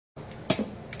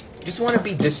Just want to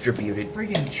be distributed.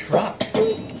 Friggin' truck.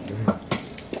 Ooh,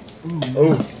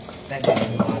 Oh. that did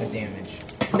a lot of damage.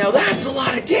 Now that's a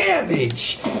lot of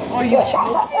damage! Oh, you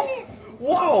killed me?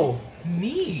 Whoa!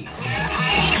 Me.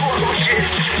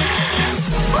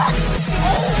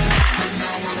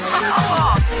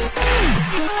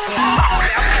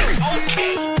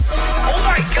 Oh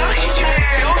my gosh, you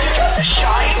got the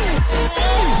shine.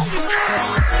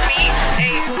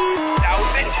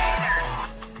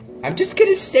 I'm just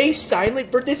gonna stay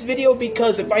silent for this video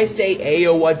because if I say,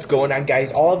 "Ayo, what's going on,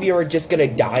 guys?" all of you are just gonna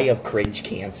die of cringe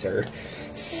cancer.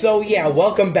 So yeah,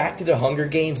 welcome back to the Hunger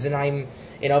Games, and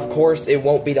of course, it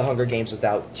won't be the Hunger Games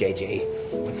without JJ.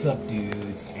 What's up,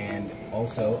 dudes? And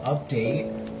also, update,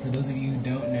 for those of you who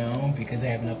don't know, because I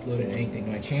haven't uploaded anything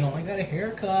to my channel, I got a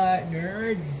haircut,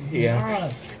 nerds.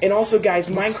 Yeah. And also, guys,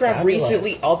 Looks Minecraft fabulous.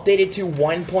 recently updated to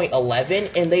 1.11,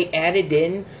 and they added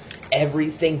in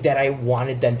everything that I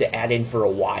wanted them to add in for a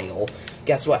while.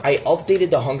 Guess what? I updated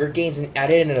the Hunger Games and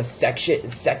added in a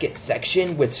second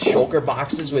section with shulker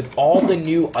boxes with all the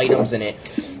new items in it.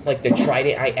 Like the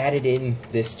trident, I added in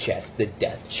this chest, the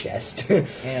death chest.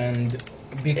 And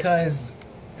because...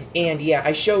 And yeah,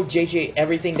 I showed JJ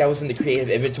everything that was in the creative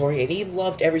inventory, and he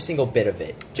loved every single bit of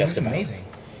it. Just it was about. amazing.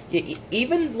 Yeah,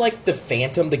 even like the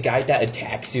Phantom, the guy that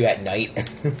attacks you at night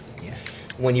Yeah.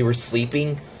 when you were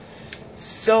sleeping.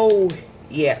 So,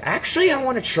 yeah, actually I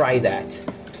want to try that.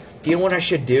 Do you know what I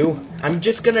should do? I'm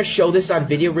just going to show this on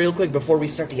video real quick before we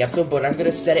start the episode, but I'm going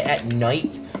to set it at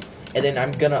night, and then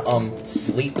I'm going to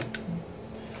sleep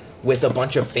with a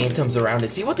bunch of phantoms around and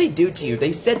see what they do to you.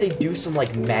 They said they do some,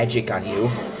 like, magic on you.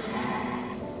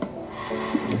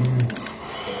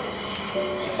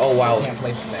 Oh, wow. Can't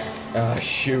place it there.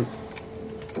 Shoot.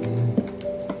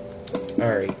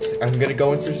 Alright, I'm gonna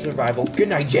go into survival. Good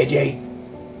night, JJ!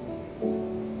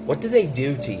 What do they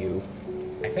do to you?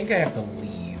 I think I have to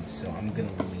leave, so I'm gonna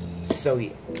leave. So,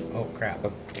 Oh, crap.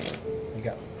 You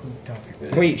got pooped off your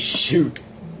bed. wait, shoot.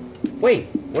 Wait,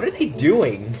 what are they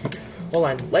doing? Hold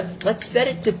on, let's set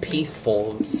it to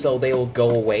peaceful so they will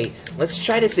go away. Let's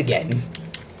try this again.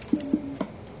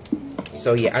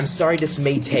 So yeah, I'm sorry this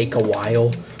may take a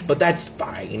while, but that's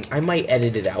fine. I might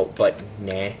edit it out, but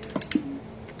nah.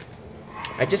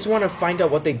 I just want to find out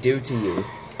what they do to you.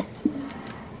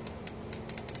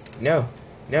 No,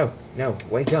 no, no,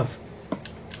 wake up.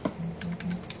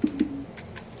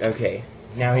 Okay,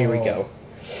 now here we go.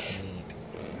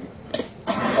 Neat.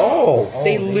 Oh,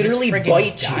 they just literally friggin'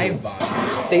 bite you. dive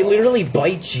bomb. They literally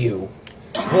bite you.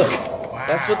 Look, Wow.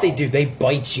 that's what they do. They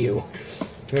bite you.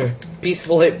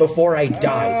 Peaceful hit before I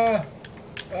die.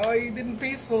 Oh, you didn't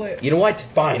peaceful it. You know what?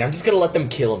 Fine, I'm just gonna let them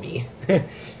kill me.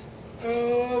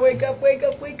 Oh, wake up, wake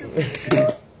up, wake up, wake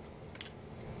up.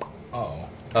 Uh-oh.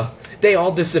 Oh, they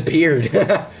all disappeared.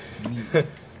 Neat.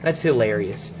 That's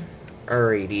hilarious.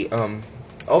 Alrighty,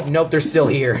 oh, nope, they're still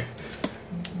here.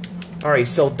 Alright,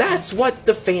 so that's what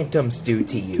the phantoms do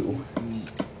to you. Neat.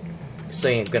 So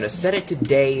I'm gonna set it to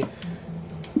day,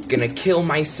 gonna kill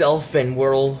myself, and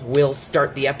we'll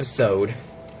start the episode.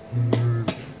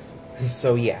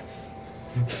 So yeah.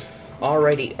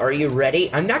 Alrighty, are you ready?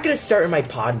 I'm not gonna start in my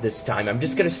pod this time. I'm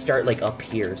just gonna start like up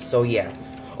here. So yeah.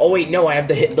 Oh wait, no, I have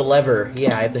to hit the lever.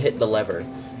 Yeah, I have to hit the lever.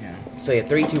 Yeah. So yeah,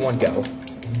 3, 2, 1, go.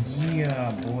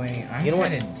 Yeah, boy. I'm You know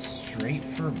what? headed straight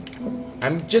for...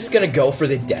 I'm just gonna go for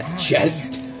the death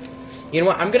chest. You know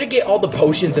what? I'm gonna get all the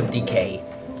potions of decay.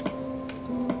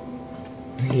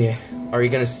 Yeah. Are you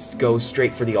gonna go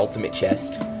straight for the ultimate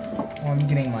chest? Well, I'm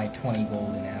getting my 20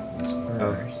 golden apples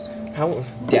first. How?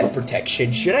 Death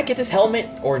protection. Should I get this helmet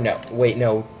or no? Wait,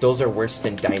 no. Those are worse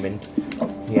than diamond.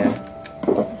 Yeah.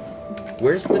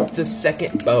 Where's the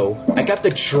second bow? I got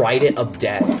the trident of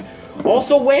death.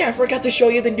 Also, wait, I forgot to show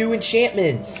you the new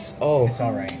enchantments. Oh. It's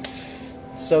alright.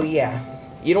 So yeah,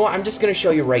 you know what, I'm just gonna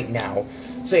show you right now.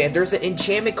 So yeah, there's an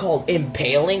enchantment called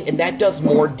Impaling, and that does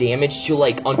more damage to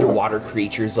like underwater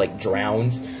creatures like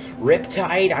drowns.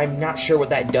 Riptide, I'm not sure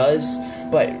what that does,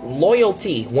 but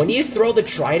Loyalty, when you throw the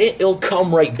trident, it'll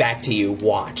come right back to you.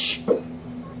 Watch.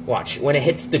 Watch, when it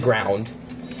hits the ground.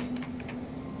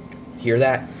 Hear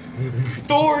that?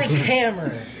 Thor's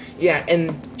hammer! Yeah,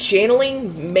 and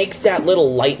channeling makes that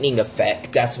little lightning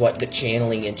effect. That's what the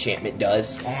channeling enchantment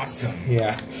does. Awesome.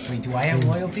 Yeah. Wait, do I have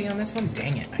loyalty on this one?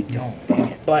 Dang it, I don't. Dang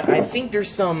it. But I think there's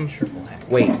some... Triple hack.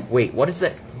 Wait, what is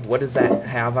that? What does that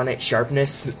have on it?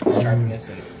 Sharpness? Sharpness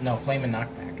and... No, flame and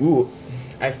knockback. Ooh,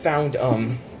 I found,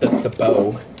 the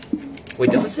bow. Wait,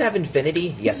 does this have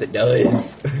infinity? Yes, it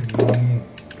does.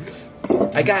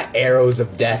 I got arrows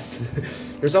of death.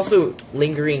 There's also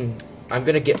lingering... I'm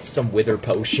gonna get some wither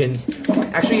potions.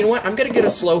 Actually, you know what? I'm gonna get a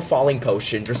slow falling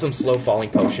potion. There's some slow falling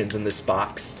potions in this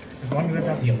box. As long as I've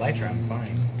got the Elytra, I'm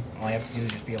fine. All I have to do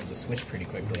is just be able to switch pretty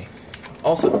quickly.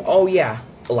 Also, oh yeah,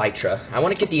 Elytra. I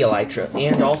want to get the Elytra,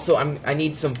 and also I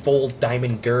need some full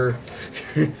diamond gur.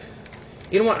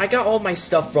 You know what? I got all my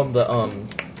stuff from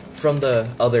the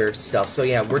other stuff. So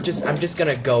yeah, I'm just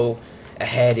gonna go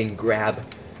ahead and grab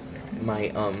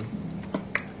my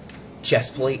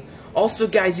chest plate. Also,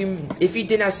 guys, if you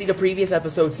did not see the previous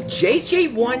episodes,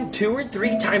 JJ won 2 or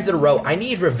 3 times in a row. I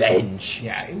need revenge.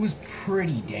 Yeah, it was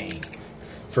pretty dank.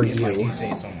 For if I you. do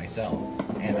say so myself,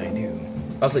 and I do.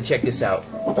 Also, check this out.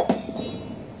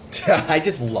 I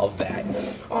just love that.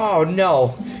 Oh,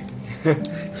 no.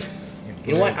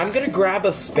 You know what? I'm gonna grab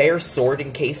a spare sword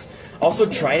in case. Also,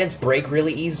 tridents break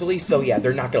really easily, so yeah,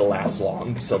 they're not gonna last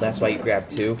long. So that's why you grab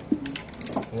 2.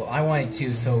 Well, I wanted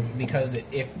to, so because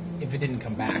if it didn't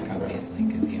come back, obviously,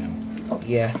 because you know.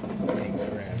 Yeah. It takes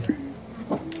forever.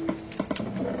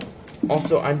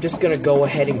 Also, I'm just gonna go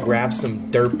ahead and grab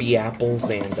some derpy apples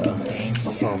and some.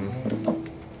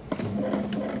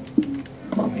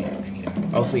 Wait, I need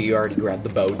a. Also, you already grabbed the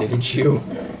bow, didn't you?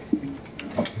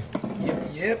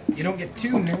 Yep. You don't get 2,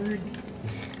 nerd.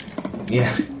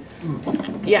 Yeah.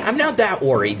 Yeah, I'm not that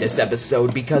worried this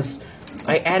episode because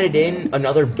I added in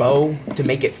another bow to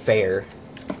make it fair.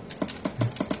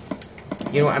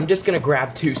 You know, I'm just gonna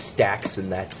grab 2 stacks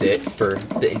and that's it for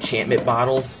the enchantment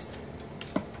bottles.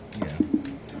 Yeah.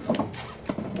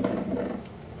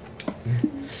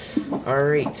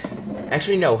 Alright.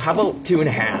 Actually, no, how about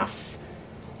 2.5?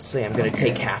 So yeah, I'm gonna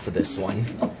take half of this one.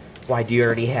 Why, do you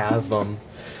already have,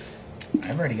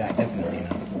 I've already got definitely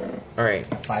enough. Alright.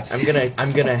 5 I'm stacks.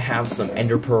 gonna have some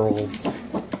ender pearls.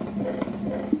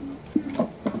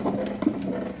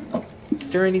 Is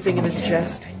there anything in this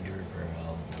chest? Ender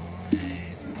pearl, nice.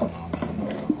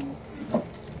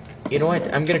 You know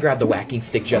what? I'm gonna grab the whacking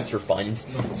stick just for fun.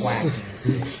 Whacking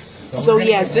stick. So we're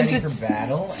gonna yeah, get since ready it's for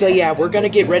battle, so yeah, and we're gonna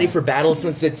then get ready for battle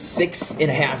since it's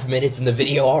 6.5 minutes in the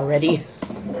video already.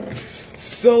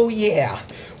 So yeah,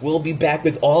 we'll be back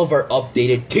with all of our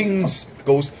updated teams.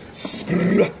 Goes.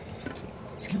 Skibbity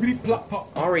plop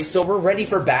pop. Alright, so we're ready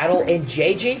for battle, and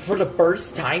JJ for the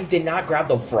first time did not grab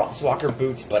the Frostwalker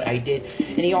boots, but I did,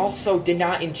 and he also did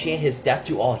not enchant his Death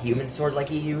to All Human sword like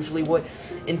he usually would.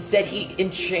 Instead, he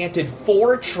enchanted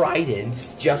 4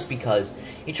 tridents just because.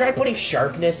 He tried putting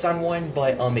sharpness on one,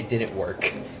 but it didn't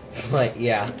work. But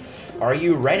yeah, are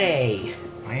you ready?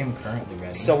 I am currently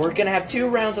ready. So we're gonna have 2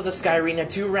 rounds of the Sky Arena,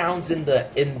 2 rounds in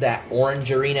that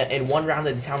orange arena, and 1 round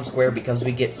in the town square because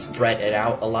we get spread it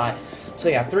out a lot. So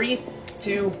yeah, 3,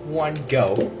 2, 1,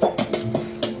 go.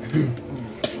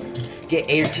 Get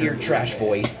A tier trash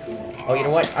boy. Oh, you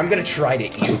know what? I'm gonna try to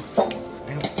you.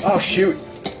 Oh shoot.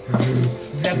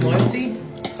 Does that have loyalty?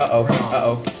 Uh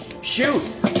oh. Shoot.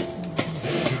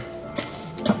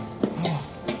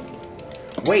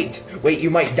 Wait,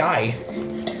 you might die.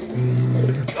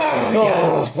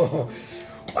 Oh,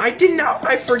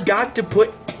 I forgot to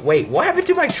put. Wait, what happened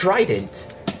to my trident?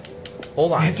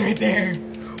 Hold on. It's right there.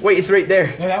 Wait, it's right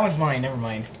there. No, that one's mine. Never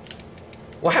mind.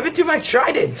 What happened to my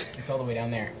trident? It's all the way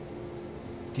down there.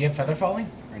 Do you have feather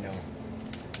falling or no?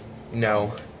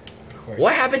 No. Of course.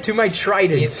 What happened to my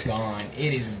trident? It's gone.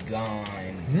 It is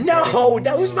gone. No,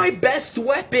 that was my best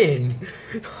weapon.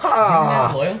 Didn't Ah.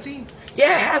 have loyalty?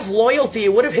 Yeah, it has loyalty.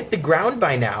 It would have hit the ground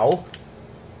by now.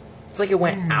 It's like it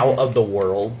went out of the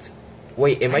world.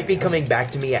 Wait, it might be coming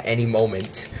back to me at any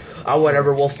moment.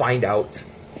 Whatever, we'll find out.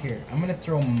 Here, I'm gonna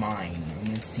throw mine. I'm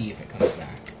gonna see if it comes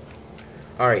back.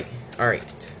 Alright.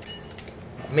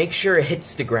 Make sure it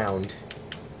hits the ground.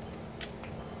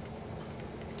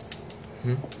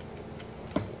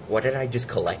 What did I just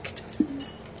collect?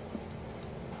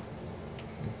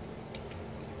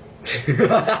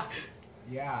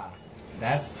 Yeah,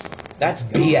 that's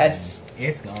BS.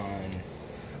 It's gone.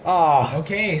 Aw.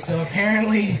 Okay, so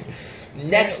apparently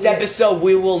Next episode,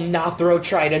 we will not throw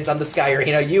tridents on the Sky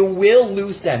Arena. You will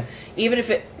lose them. Even if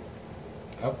it...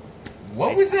 Oh,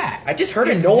 what was that? I just heard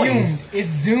a noise. It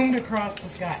zoomed across the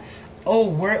sky. Oh,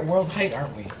 we're at world height,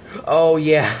 aren't we? Oh,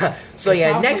 yeah. So,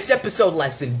 yeah, How next was- episode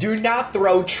lesson. Do not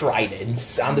throw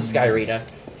tridents on the Sky Arena.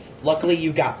 Luckily,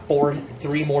 you got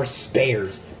 3 more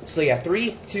spares. So, yeah,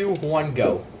 3, 2, 1,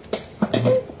 go.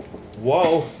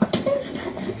 Whoa.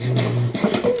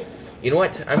 You know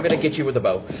what? I'm gonna get you with a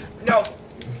bow. No!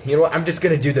 You know what? I'm just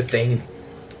gonna do the thing.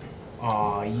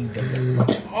 Aw, you did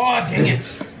it. Oh, dang it.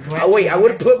 Oh, wait, I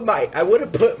would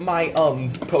have put my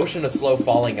potion of slow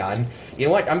falling on. You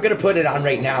know what? I'm gonna put it on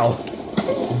right now.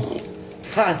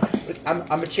 Ha!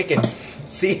 I'm a chicken.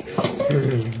 See?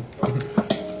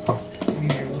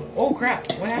 Oh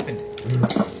crap! What happened?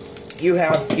 You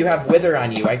have wither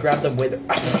on you. I grabbed them wither.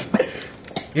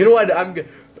 You know what?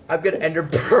 I'm gonna ender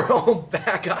pearl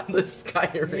back on the sky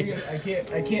Dang arena.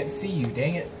 it, I can't see you.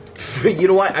 Dang it. You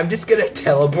know what? I'm just gonna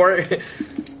teleport.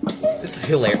 This is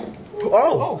hilarious.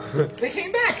 Oh! Oh, they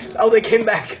came back. Oh, they came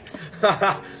back.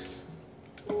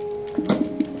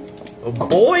 Oh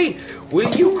boy, will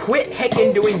you quit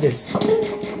heckin' doing this?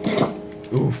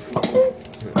 Oof.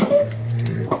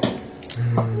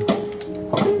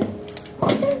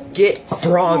 Get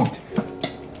frogged.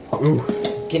 Ooh.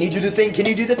 Can you do the thing? Can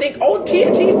you do the thing? Oh,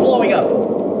 TNT's blowing up.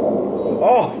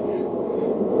 Oh.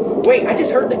 Wait, I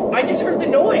just heard the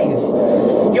noise.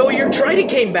 Yo, your trident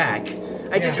came back.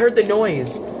 I just heard the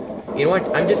noise. You know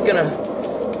what? I'm just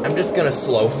gonna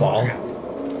slow fall.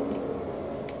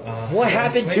 What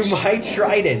happened to my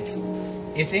trident?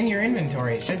 It's in your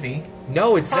inventory. It should be.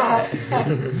 No, it's not.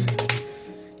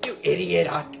 You idiot.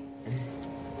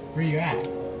 Where you at?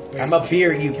 Wait, I'm up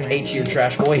here, you Can I H see your you?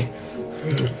 trash boy.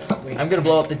 wait. I'm gonna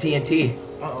blow up the TNT.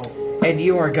 Uh-oh. And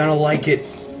you are gonna like it.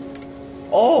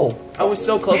 Oh, I was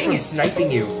so close Dang from it.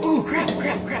 sniping you. Ooh, crap.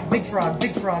 Big frog,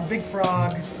 big frog, big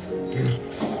frog.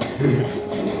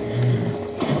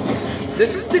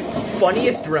 This is the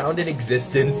funniest round in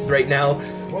existence right now.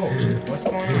 Whoa, what's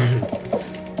going on?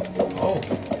 Oh.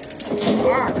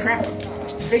 Ah, crap.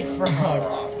 Big frog.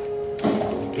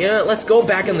 You know, let's go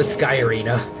back in the sky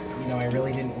arena. You know, I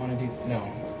really didn't want to do... No.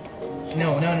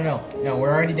 No, we're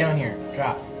already down here.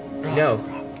 Drop. No.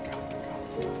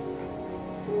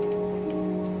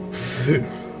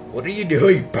 What are you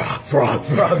doing? Frog.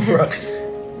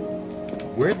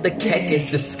 Where the heck is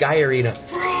the sky arena?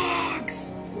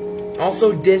 Frogs!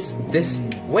 Also, this...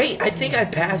 Wait, I think I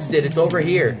passed it. It's over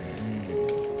here.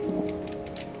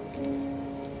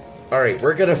 Alright,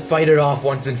 we're gonna fight it off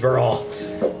once and for all.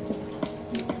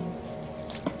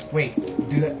 Wait,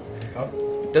 do that...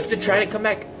 Oh, Does the trident come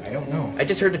back? I don't know. I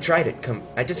just heard the trident come.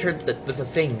 I just heard the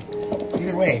thing.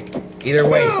 Either way. Either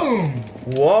way. Boom!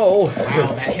 Whoa. Wow,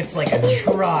 that hits like a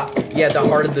truck. Yeah, the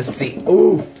heart of the sea.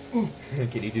 Ooh.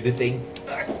 Can you do the thing?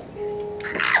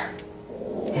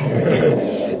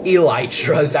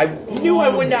 Elytras. I knew I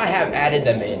would not have added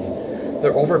them in.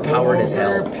 They're overpowered as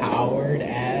hell. Overpowered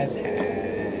as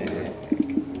heck.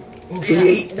 Ooh,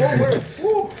 Eight. crap.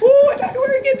 Whoa, I got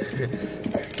Gordon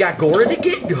again. Got Gordon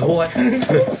again? What?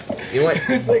 You know what?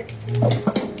 It's like...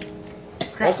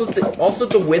 Crap. Also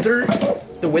the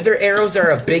wither arrows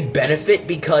are a big benefit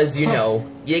because you know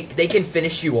they can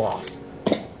finish you off.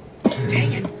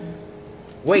 Dang it.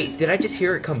 Wait, did I just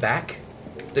hear it come back?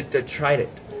 The trident.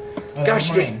 Oh, Gosh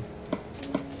that was mine.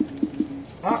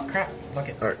 Oh, crap.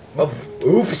 Buckets. Alright. Oh,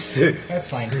 oops. That's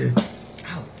fine.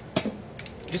 Ow.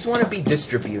 Just want to be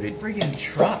distributed. Friggin'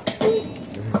 truck. Ooh.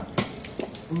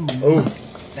 Oh.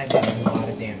 That did a lot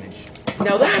of damage.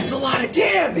 Now that's a lot of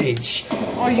damage.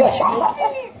 Oh, you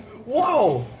killed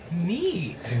Whoa.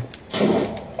 me. Neat.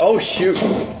 Oh shoot.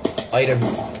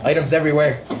 Items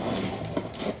everywhere.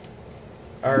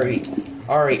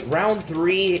 Alright, round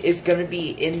 3 is gonna be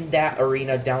in that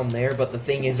arena down there, but the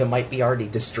thing is it might be already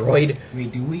destroyed.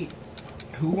 Wait,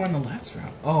 who won the last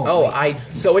round? Oh, Oh, wait.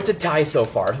 so it's a tie so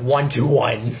far.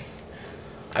 1-1.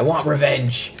 I want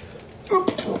revenge.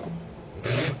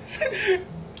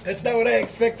 That's not what I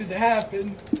expected to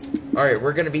happen. Alright,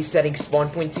 we're gonna be setting spawn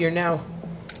points here now.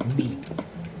 Neat.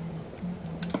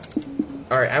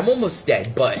 Alright, I'm almost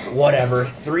dead, but whatever.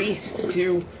 3,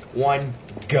 2, 1,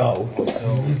 go. So,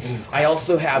 ooh, I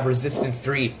also have resistance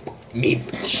 3. Me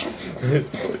bitch.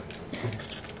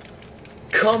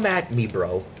 Come at me,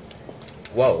 bro.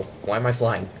 Whoa, why am I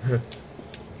flying?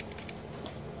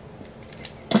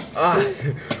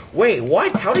 Wait,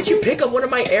 what? How did you pick up one of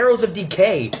my arrows of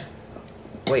decay?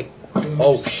 Wait.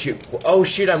 Oh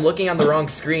shoot, I'm looking on the wrong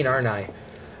screen, aren't I?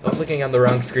 I was looking on the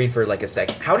wrong screen for like a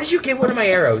second. How did you get one of my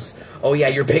arrows? Oh yeah,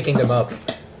 you're picking them up.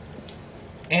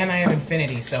 and I have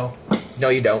infinity, so... No,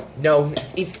 you don't. No,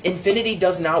 if Infinity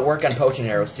does not work on potion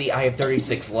arrows. See, I have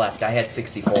 36 left. I had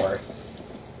 64.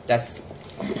 That's...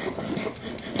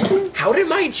 How did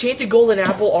my enchanted golden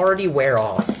apple already wear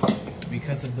off?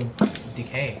 Because of the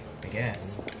decay, I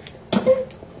guess.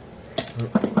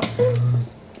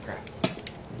 Crap.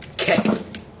 Keck.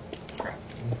 Crap.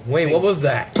 Wait, what was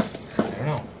that? I don't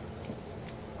know.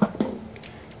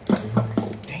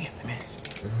 Dang it, I missed.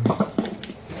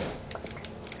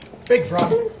 Big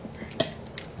frog.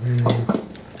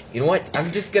 You know what?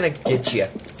 I'm just gonna get you.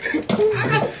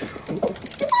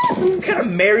 What kind of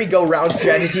merry-go-round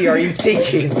strategy are you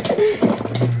thinking?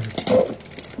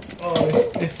 Oh,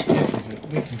 this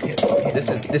is Hitler. This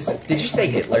is. Did you say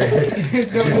Hitler?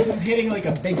 No, this is hitting like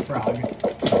a big frog.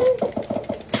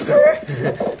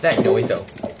 That noise, oh.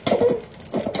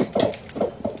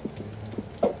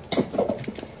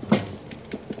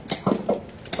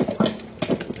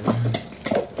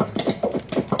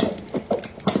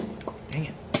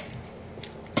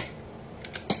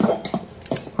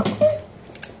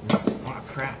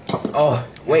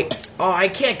 I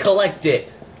can't collect it.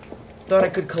 Thought I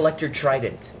could collect your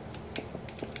trident.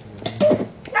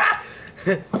 Ah!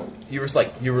 You were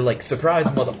like, surprise,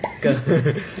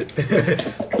 motherfucker.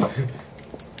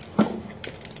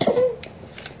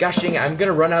 Gosh dang it, I'm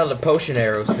gonna run out of the potion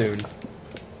arrow soon.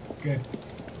 Good.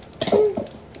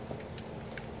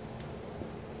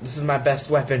 This is my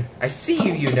best weapon. I see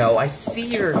you, you know. I see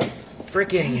your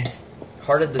freaking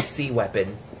Heart of the Sea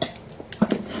weapon.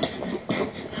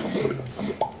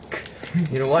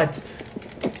 You know what?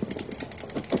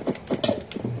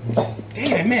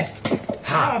 Dang, I missed.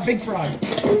 Ha! Ah, big frog.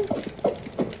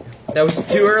 That was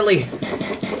too early.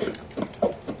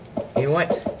 You know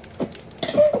what?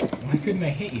 Why couldn't I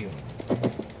hit you?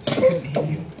 Just couldn't hit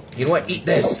you. You know what? Eat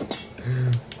this.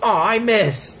 Oh, I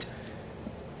missed.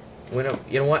 You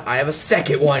know what? I have a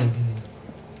second one.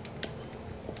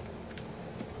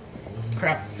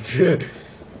 Crap. I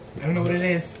don't know what it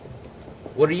is.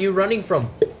 What are you running from?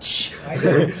 I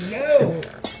don't know.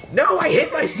 No, I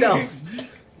hit myself.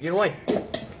 You know what?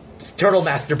 It's Turtle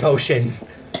Master potion.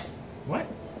 What?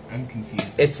 I'm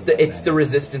confused. It's the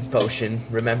resistance potion.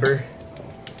 Remember?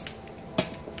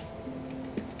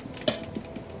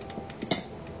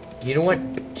 You know what?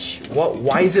 What?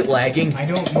 Why is it lagging? I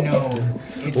don't know.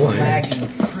 It's What? lagging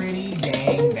pretty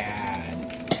dang bad.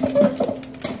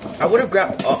 I would have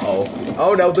grabbed. Uh-oh.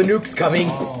 Oh no, the nuke's coming.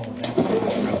 Oh, that's what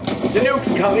I'm The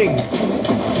nuke's coming.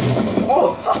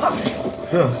 Oh.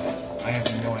 I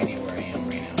have no idea where I am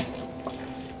right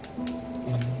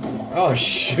now. Oh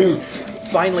shoot!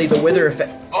 Finally, the wither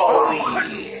effect. Oh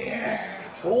yeah!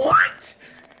 What?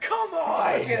 Come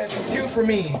on! Okay, that's a 2 for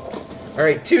me. All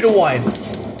right, 2-1.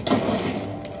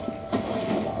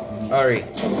 All right,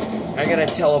 I gotta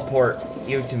teleport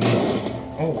you to me.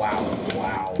 Oh, wow.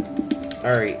 Wow.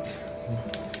 All right.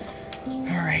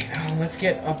 Alright, let's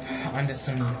get up onto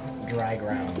some dry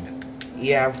ground.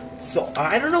 Yeah. So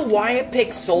I don't know why I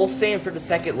picked Soul Sand for the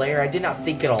second layer. I did not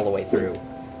think it all the way through.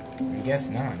 I guess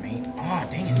not, mate. Aw,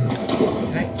 dang it.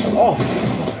 Did I? Oh.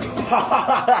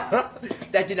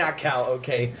 That did not count.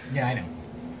 Okay. Yeah, I know.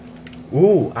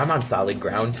 Ooh, I'm on solid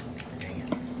ground. Dang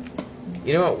it.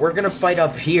 You know what? We're gonna fight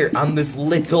up here on this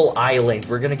little island.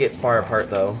 We're gonna get far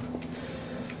apart though.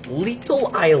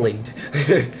 Little island.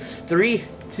 3,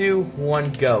 2,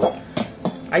 1, go.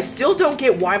 I still don't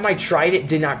get why my trident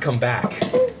did not come back.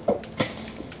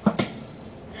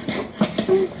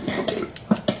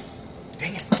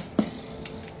 Dang it.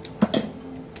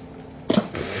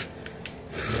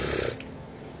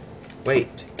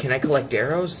 Wait, can I collect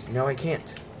arrows? No, I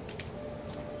can't.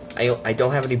 I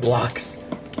don't have any blocks.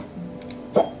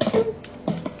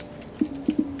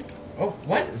 Oh,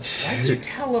 what? Why'd you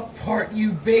teleport,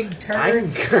 you big turd?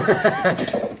 I'm.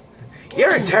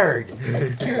 You're a turd.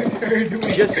 You're a turd.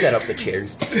 Just set up the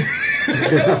chairs.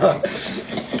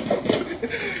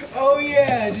 Oh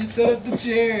yeah, just set up the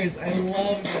chairs. I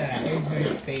love that. That was my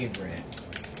favorite.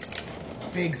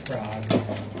 Big frog.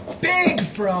 Big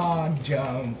frog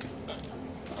jump.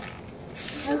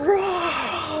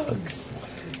 Frogs.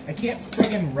 I can't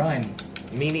friggin' run.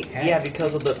 Meaning, yeah,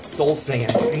 because of the soul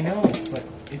sand. I know, but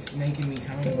it's making me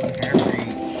kind of hairy.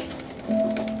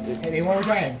 Hit me one more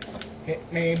time. Hit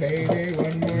me, baby,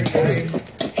 one more time.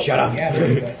 Shut up. Yeah, there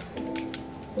we go.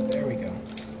 There we go.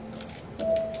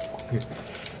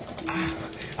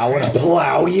 I want to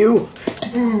plow you.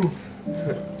 Oof.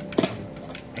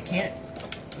 I can't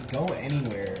go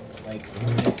anywhere like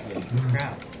this way.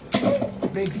 Crap.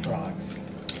 Big frogs.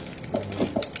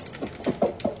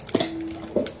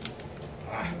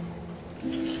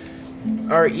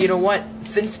 Alright, you know what?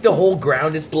 Since the whole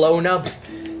ground is blown up,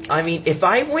 I mean, if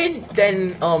I win,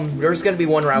 then there's gonna be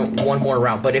one more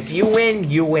round. But if you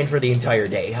win for the entire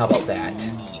day. How about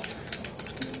that?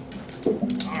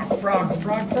 Oh, frog,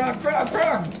 frog, frog, frog,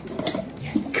 frog.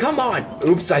 Yes. Come on!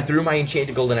 Oops, I threw my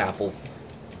enchanted golden apples.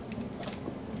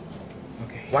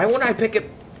 Okay. Why won't I pick it?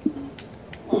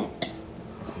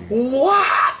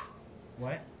 What?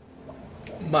 What?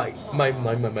 My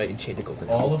enchanted golden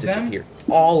All apples of them? disappeared.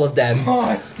 All of them.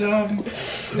 Awesome.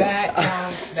 That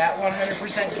counts. That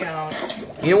 100% counts.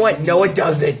 You know what? No, it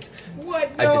doesn't.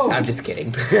 What? No. I'm just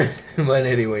kidding. But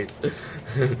anyways.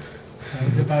 I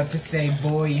was about to say,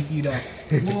 boy, if you don't.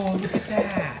 Whoa, look at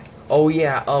that. Oh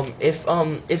yeah.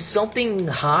 If something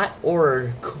hot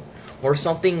or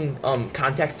something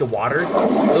contacts the water,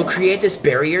 it'll create this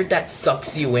barrier that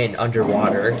sucks you in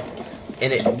underwater,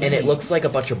 and it looks like a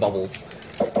bunch of bubbles.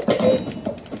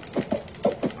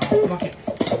 Oh, buckets.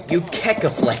 You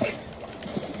kekafleck.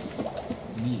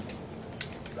 Neat.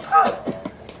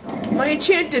 My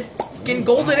enchanted fucking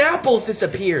golden apples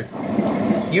disappeared.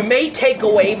 You may take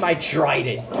away my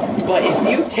trident, but if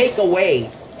you take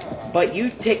away but you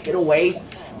take it away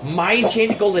my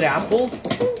enchanted golden apples.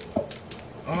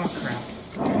 Oh crap.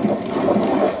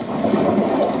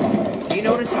 Do you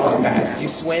notice how fast you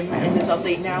swim in this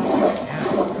update now?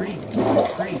 Yeah, it's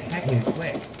pretty heckin'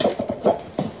 quick.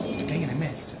 Dang it, I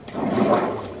missed.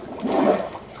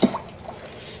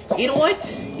 You know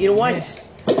what? You know what?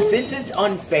 Since it's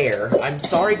unfair, I'm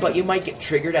sorry, but you might get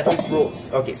triggered at this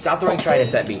rules. Okay, stop throwing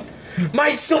tridents at me.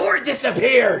 My sword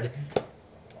disappeared!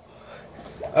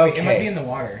 Okay. Wait, it might be in the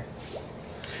water.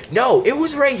 No, it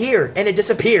was right here, and it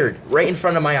disappeared right in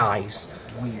front of my eyes.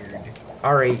 Weird.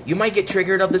 Alright, you might get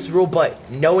triggered of this rule, but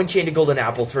no enchanted golden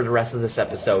apples for the rest of this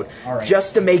episode. Alright.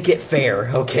 Just to make it fair,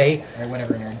 okay? Alright,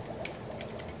 whatever, nerd.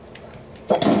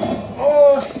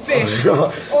 Oh, fish!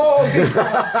 Oh, big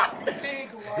frogs! Big,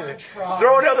 large frogs.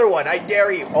 Throw another one, I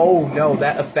dare you. Oh no,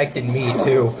 that affected me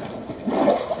too.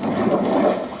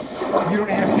 You don't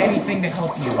have anything to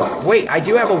help you. Wait, I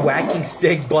do have a whacking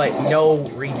stick, but no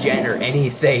regen or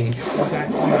anything. You got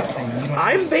nothing. You don't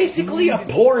I'm basically a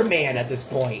poor man at this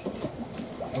point.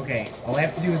 Okay, all I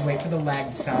have to do is wait for the lag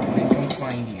to stop and then come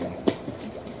find you.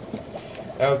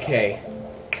 Okay.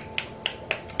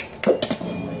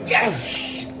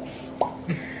 Yes!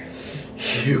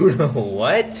 You know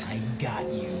what? I got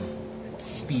you.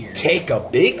 Spear. Take a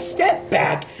big step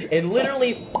back and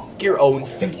literally f your own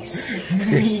face.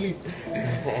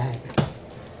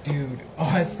 Dude,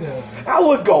 awesome. I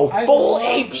would go I full love-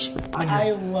 ape.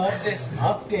 I love this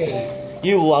update.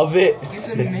 You love it? It's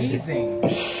amazing.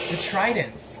 The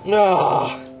tridents.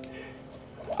 Ah,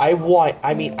 I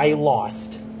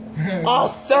lost. A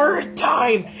third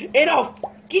time in a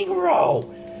fucking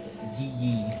row. Yee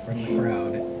yee from the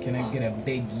crowd. Can I get a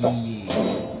big yee yee?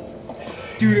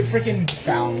 Dude, it freaking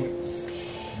bounced.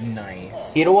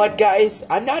 Nice. You know what, guys?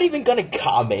 I'm not even gonna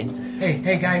comment.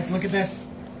 Hey guys, look at this.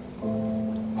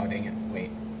 Oh, dang it.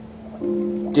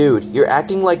 Wait. Dude, you're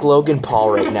acting like Logan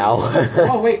Paul right now.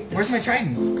 Oh, wait. Where's my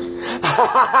trident?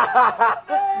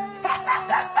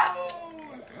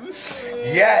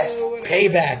 Yes, Whatever,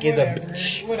 payback is a whatever,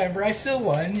 bitch. Whatever, I still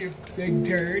won, you big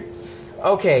turd.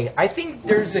 Okay, I think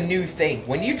there's a new thing.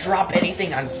 When you drop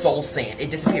anything on soul sand, it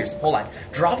disappears. Hold on.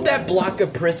 Drop that block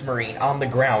of prismarine on the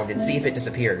ground and see if it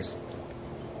disappears.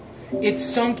 It's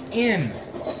sunk in.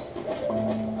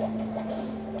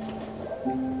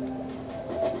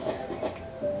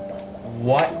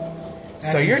 What?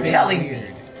 That's So a you're bit telling weird. me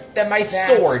that my That's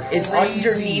sword is crazy.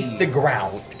 underneath the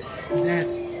ground?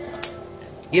 That's...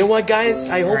 You know what, guys?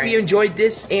 I hope Right. you enjoyed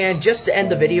this, and just to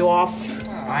end the video off...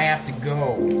 I have to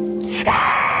go.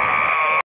 Ah!